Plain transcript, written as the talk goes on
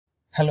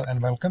Hello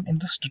and welcome. In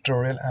this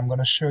tutorial, I'm going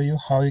to show you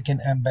how you can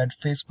embed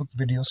Facebook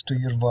videos to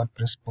your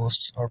WordPress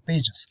posts or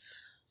pages.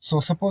 So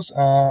suppose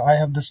I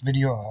have this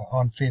video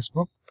on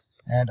Facebook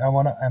and I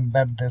want to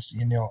embed this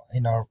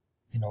in our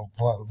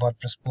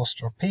WordPress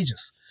post or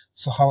pages.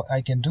 So how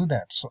I can do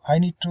that? So I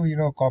need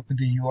to copy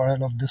the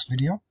URL of this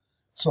video.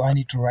 So I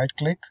need to right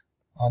click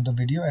on the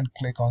video and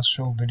click on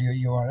show video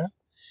URL,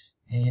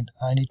 and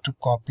I need to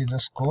copy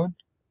this code,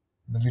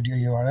 the video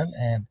URL,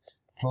 and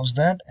close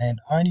that, and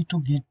I need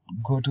to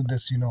go to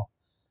this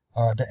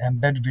the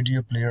embed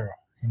video player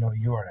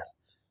URL,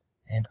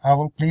 and I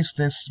will place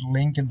this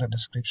link in the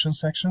description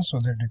section so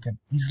that you can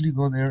easily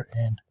go there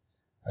and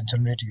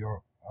generate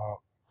your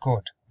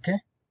code. Okay,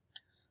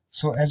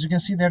 so as you can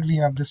see that we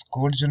have this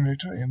code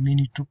generator and we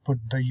need to put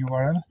the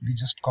URL we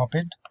just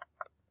copied,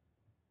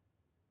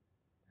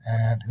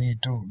 and we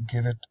need to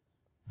give it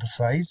the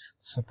size.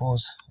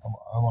 Suppose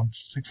I want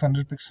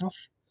 600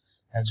 pixels.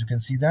 As you can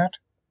see that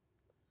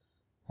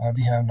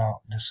we have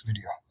now this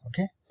video.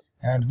 Okay,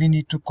 and we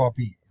need to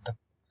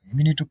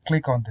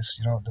click on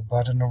this the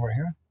button over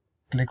here,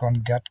 click on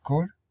get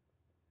code,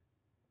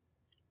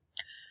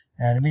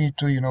 and we need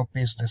to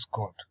paste this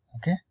code.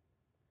 Okay,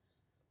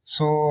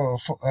 so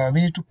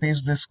we need to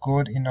paste this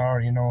code in our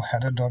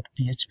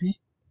header.php.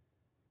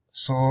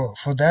 so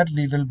for that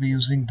we will be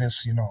using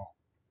this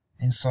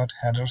insert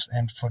headers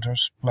and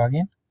footers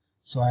plugin.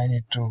 So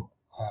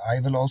I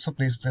will also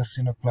place this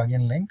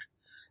plugin link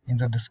in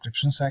the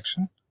description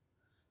section.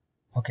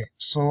 Okay,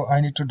 so I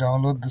need to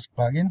download this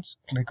plugin.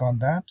 Click on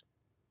that.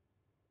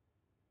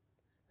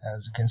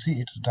 As you can see,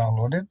 it's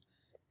downloaded,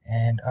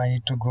 and I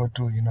need to go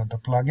to the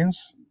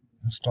plugins,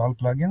 install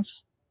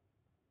plugins,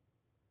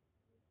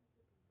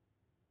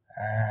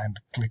 and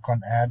click on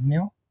add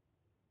new,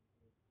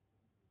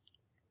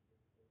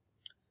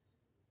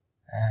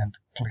 and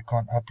click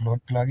on upload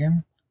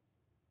plugin.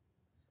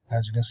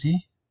 As you can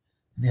see,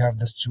 we have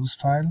this choose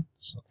file,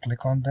 so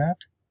click on that.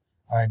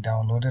 I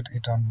downloaded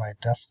it on my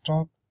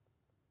desktop.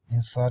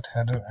 Insert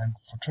header and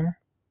footer,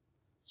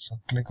 so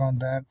click on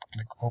that,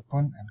 click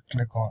open, and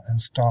click on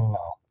install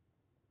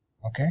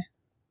now. Okay,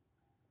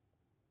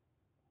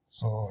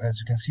 so as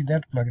you can see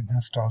that plugin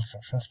installed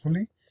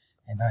successfully,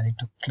 and I need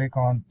to click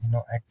on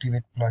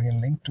activate plugin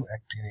link to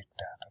activate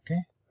that.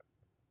 Okay,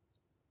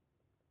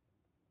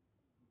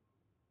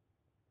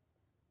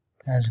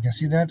 as you can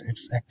see that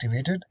it's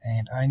activated,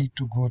 and I need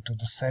to go to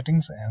the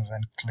settings and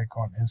then click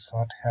on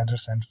insert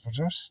headers and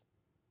footers.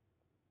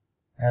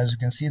 As you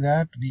can see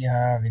that we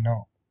have I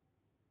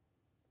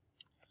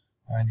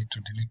need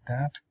to delete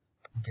that.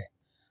 Okay,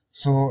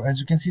 so as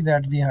you can see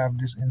that we have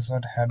this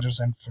insert headers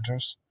and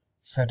footers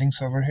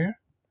settings over here,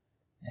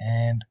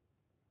 and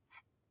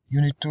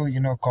you need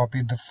to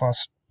copy the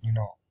first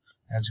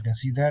as you can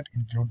see that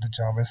include the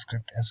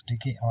JavaScript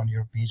SDK on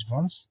your page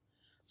once.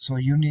 So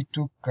you need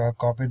to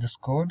copy this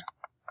code,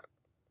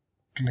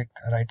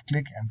 right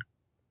click and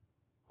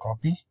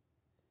copy,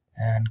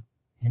 and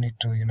you need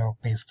to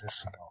paste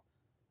this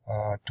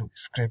to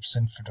scripts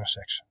and footer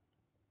section,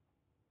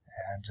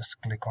 and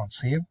just click on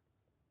save.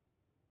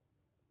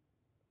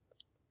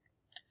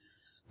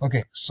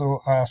 Okay,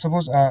 so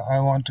suppose I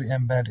want to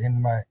embed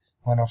in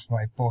one of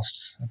my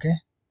posts. Okay,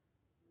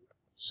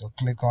 so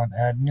click on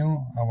add new.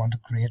 I want to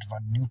create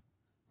one new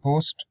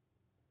post,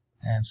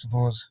 and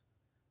suppose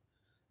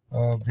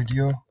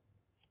video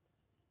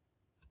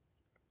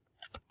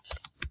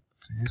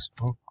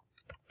Facebook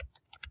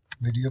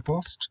video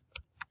post,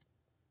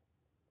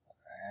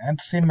 and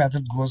same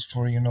method goes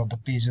for the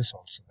pages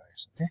also,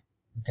 guys. Okay,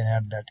 you can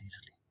add that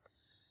easily.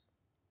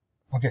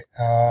 Okay,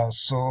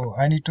 so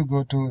I need to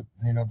go to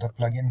the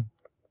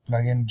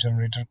plugin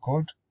generator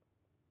code,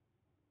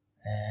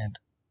 and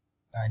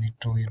I need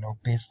to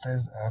paste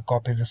this,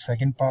 copy the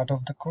second part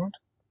of the code,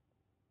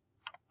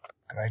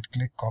 right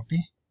click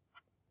copy,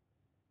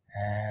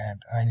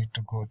 and I need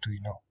to go to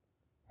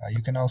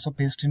you can also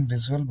paste in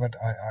visual, but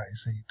I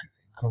say you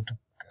go to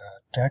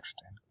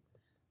text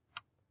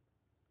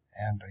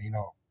and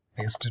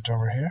paste it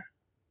over here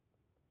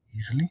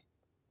easily,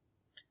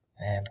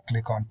 and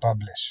click on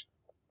publish.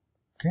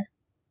 Okay,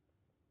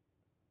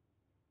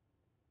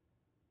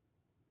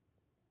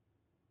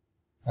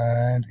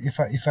 and if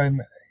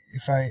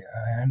I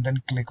and then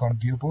click on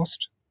view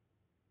post.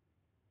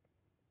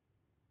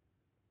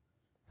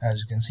 As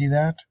you can see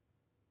that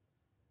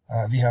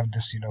we have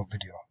this video,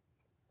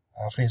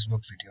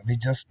 Facebook video. We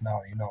just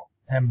now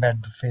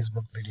embed the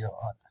Facebook video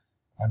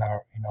on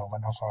our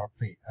one of our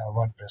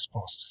WordPress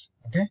posts.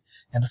 Okay,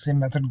 and the same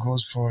method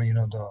goes for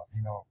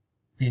the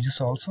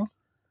pages also.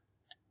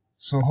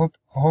 So hope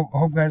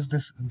guys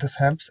this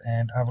helps,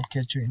 and I will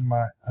catch you in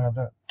my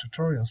another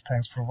tutorials.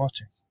 Thanks for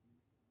watching.